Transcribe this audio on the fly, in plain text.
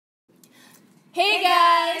Hey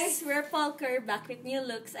guys! We're POLCOR, back with new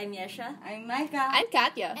looks. I'm Yesha. I'm Micah. I'm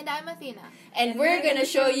Katya. And I'm Athena. And we're gonna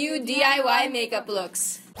show you DIY makeup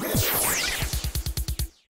looks.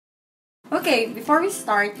 Okay, before we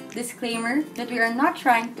start, disclaimer that we are not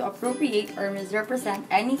trying to appropriate or misrepresent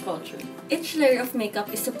any culture. Each layer of makeup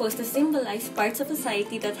is supposed to symbolize parts of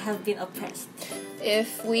society that have been oppressed.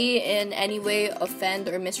 If we in any way offend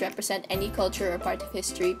or misrepresent any culture or part of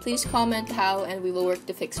history, please comment how and we will work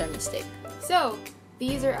to fix our mistake. So,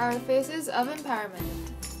 these are our faces of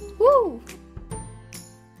empowerment. Woo!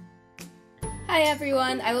 Hi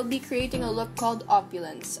everyone, I will be creating a look called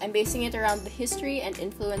Opulence. I'm basing it around the history and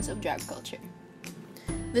influence of drag culture.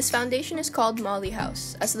 This foundation is called Molly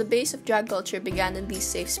House, as the base of drag culture began in these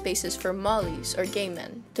safe spaces for mollies, or gay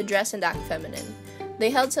men, to dress and act feminine. They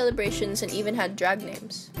held celebrations and even had drag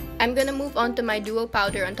names. I'm gonna move on to my duo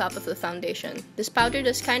powder on top of the foundation. This powder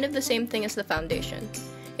does kind of the same thing as the foundation.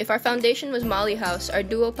 If our foundation was Molly House, our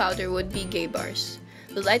duo powder would be gay bars.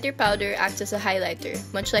 The lighter powder acts as a highlighter,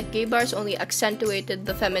 much like gay bars only accentuated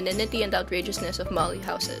the femininity and outrageousness of Molly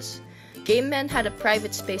Houses. Gay men had a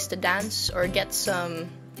private space to dance or get some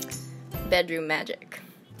bedroom magic.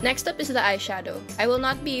 Next up is the eyeshadow. I will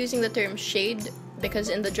not be using the term shade because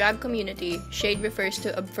in the drag community, shade refers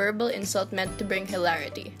to a verbal insult meant to bring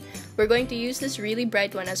hilarity. We're going to use this really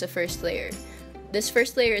bright one as a first layer. This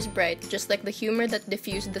first layer is bright, just like the humor that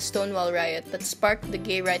diffused the Stonewall riot that sparked the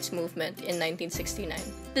gay rights movement in 1969.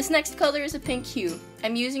 This next color is a pink hue.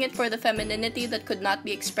 I'm using it for the femininity that could not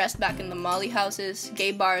be expressed back in the Molly Houses,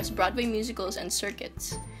 gay bars, Broadway musicals, and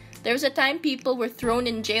circuits. There was a time people were thrown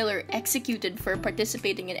in jail or executed for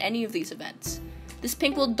participating in any of these events. This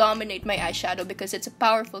pink will dominate my eyeshadow because it's a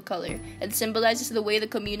powerful color and symbolizes the way the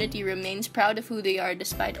community remains proud of who they are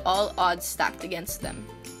despite all odds stacked against them.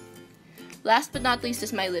 Last but not least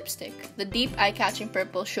is my lipstick. The deep, eye-catching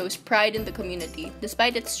purple shows pride in the community.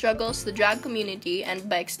 Despite its struggles, the drag community, and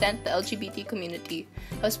by extent the LGBT community,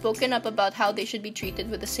 have spoken up about how they should be treated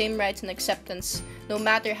with the same rights and acceptance, no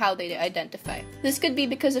matter how they identify. This could be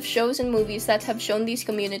because of shows and movies that have shown these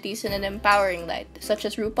communities in an empowering light, such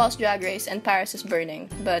as RuPaul's Drag Race and Paris is Burning,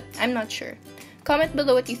 but I'm not sure. Comment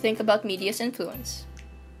below what you think about media's influence.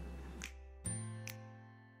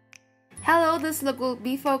 Hello, this look will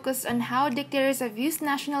be focused on how dictators have used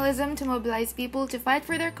nationalism to mobilize people to fight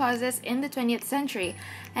for their causes in the 20th century,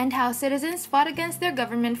 and how citizens fought against their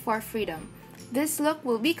government for freedom. This look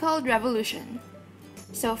will be called Revolution.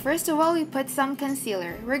 So first of all, we put some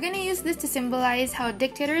concealer. We're gonna use this to symbolize how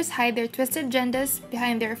dictators hide their twisted agendas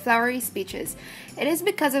behind their flowery speeches. It is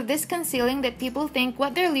because of this concealing that people think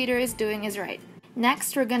what their leader is doing is right.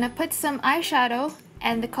 Next, we're gonna put some eyeshadow,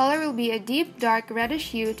 and the color will be a deep, dark, reddish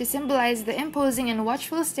hue to symbolize the imposing and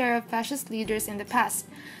watchful stare of fascist leaders in the past.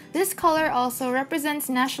 This color also represents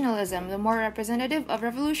nationalism, the more representative of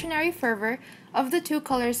revolutionary fervor of the two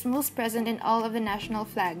colors most present in all of the national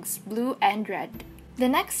flags, blue and red. The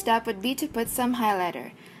next step would be to put some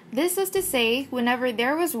highlighter. This is to say, whenever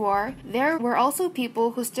there was war, there were also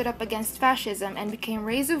people who stood up against fascism and became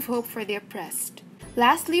rays of hope for the oppressed.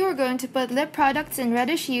 Lastly, we're going to put lip products in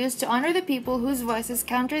reddish hues to honor the people whose voices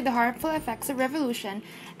countered the harmful effects of revolution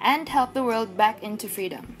and help the world back into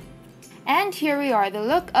freedom. And here we are, the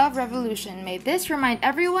look of revolution. May this remind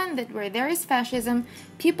everyone that where there is fascism,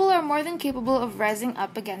 people are more than capable of rising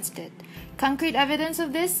up against it. Concrete evidence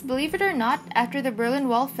of this, believe it or not, after the Berlin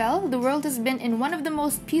Wall fell, the world has been in one of the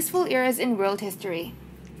most peaceful eras in world history.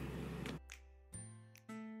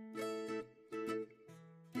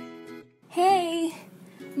 Hey!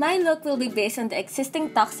 My look will be based on the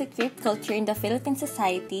existing toxic rape culture in the Philippine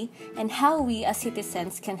society and how we as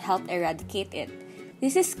citizens can help eradicate it.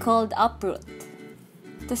 This is called Uproot.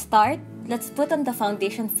 To start, let's put on the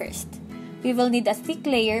foundation first. We will need a thick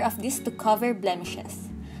layer of this to cover blemishes.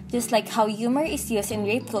 Just like how humor is used in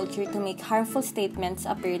rape culture to make harmful statements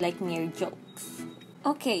appear like mere jokes.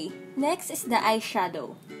 Okay, next is the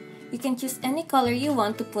eyeshadow. You can choose any color you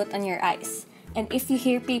want to put on your eyes. And if you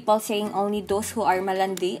hear people saying only those who are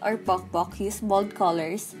malandi or pokpok use bold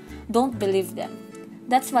colors, don't believe them.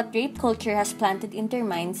 That's what rape culture has planted in their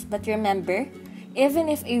minds, but remember, even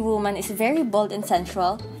if a woman is very bold and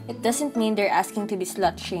sensual, it doesn't mean they're asking to be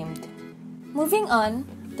slut-shamed. Moving on,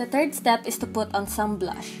 the third step is to put on some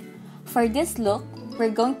blush. For this look,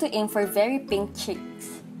 we're going to aim for very pink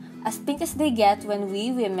cheeks. As pink as they get when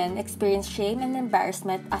we women experience shame and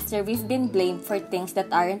embarrassment after we've been blamed for things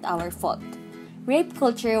that aren't our fault. Rape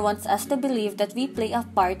culture wants us to believe that we play a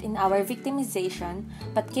part in our victimization,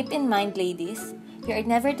 but keep in mind, ladies, you are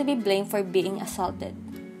never to be blamed for being assaulted.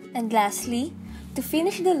 And lastly, to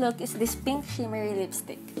finish the look is this pink shimmery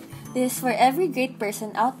lipstick. This is for every great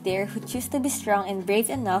person out there who choose to be strong and brave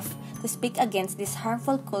enough to speak against this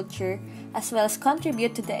harmful culture as well as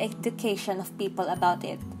contribute to the education of people about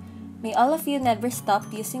it. May all of you never stop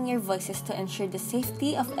using your voices to ensure the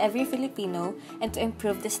safety of every Filipino and to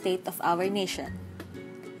improve the state of our nation.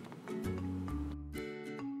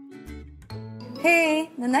 Hey!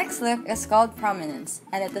 The next look is called Prominence,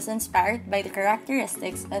 and it is inspired by the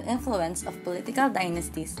characteristics and influence of political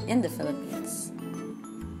dynasties in the Philippines.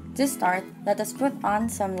 To start, let us put on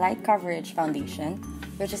some light coverage foundation,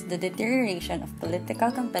 which is the deterioration of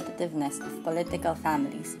political competitiveness of political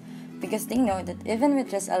families, because they know that even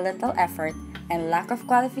with just a little effort and lack of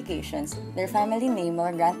qualifications, their family name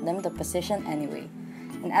will grant them the position anyway.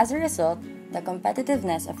 And as a result, the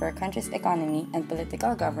competitiveness of our country's economy and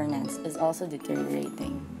political governance is also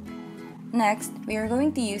deteriorating. Next, we are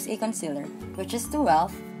going to use a concealer, which is the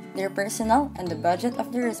wealth, their personal, and the budget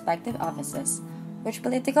of their respective offices, which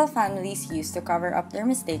political families use to cover up their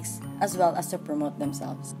mistakes as well as to promote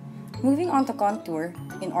themselves. Moving on to contour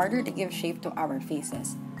in order to give shape to our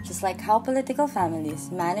faces, just like how political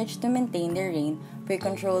families manage to maintain their reign by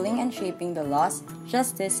controlling and shaping the laws,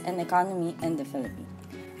 justice, and economy in the Philippines.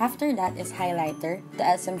 After that is highlighter to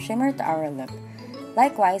add some shimmer to our look.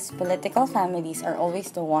 Likewise, political families are always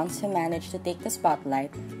the ones who manage to take the spotlight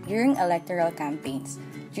during electoral campaigns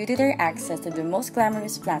due to their access to the most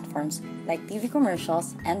glamorous platforms like TV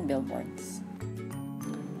commercials and billboards.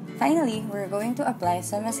 Finally, we're going to apply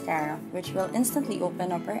some mascara which will instantly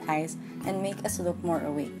open up our eyes and make us look more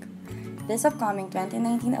awake. This upcoming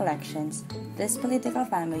 2019 elections, these political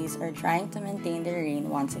families are trying to maintain their reign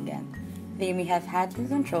once again. They may have had full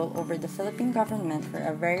control over the Philippine government for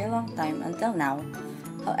a very long time until now.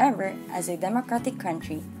 However, as a democratic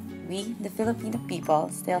country, we, the Filipino people,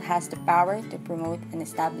 still has the power to promote and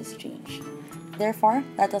establish change. Therefore,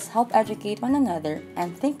 let us help educate one another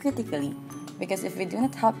and think critically, because if we do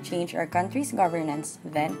not help change our country's governance,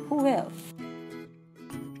 then who will?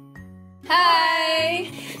 Hi!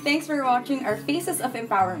 Thanks for watching our Faces of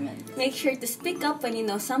Empowerment. Make sure to speak up when you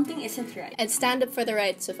know something isn't right. And stand up for the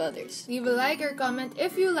rights of others. Leave a like or comment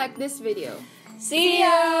if you like this video. See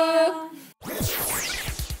ya!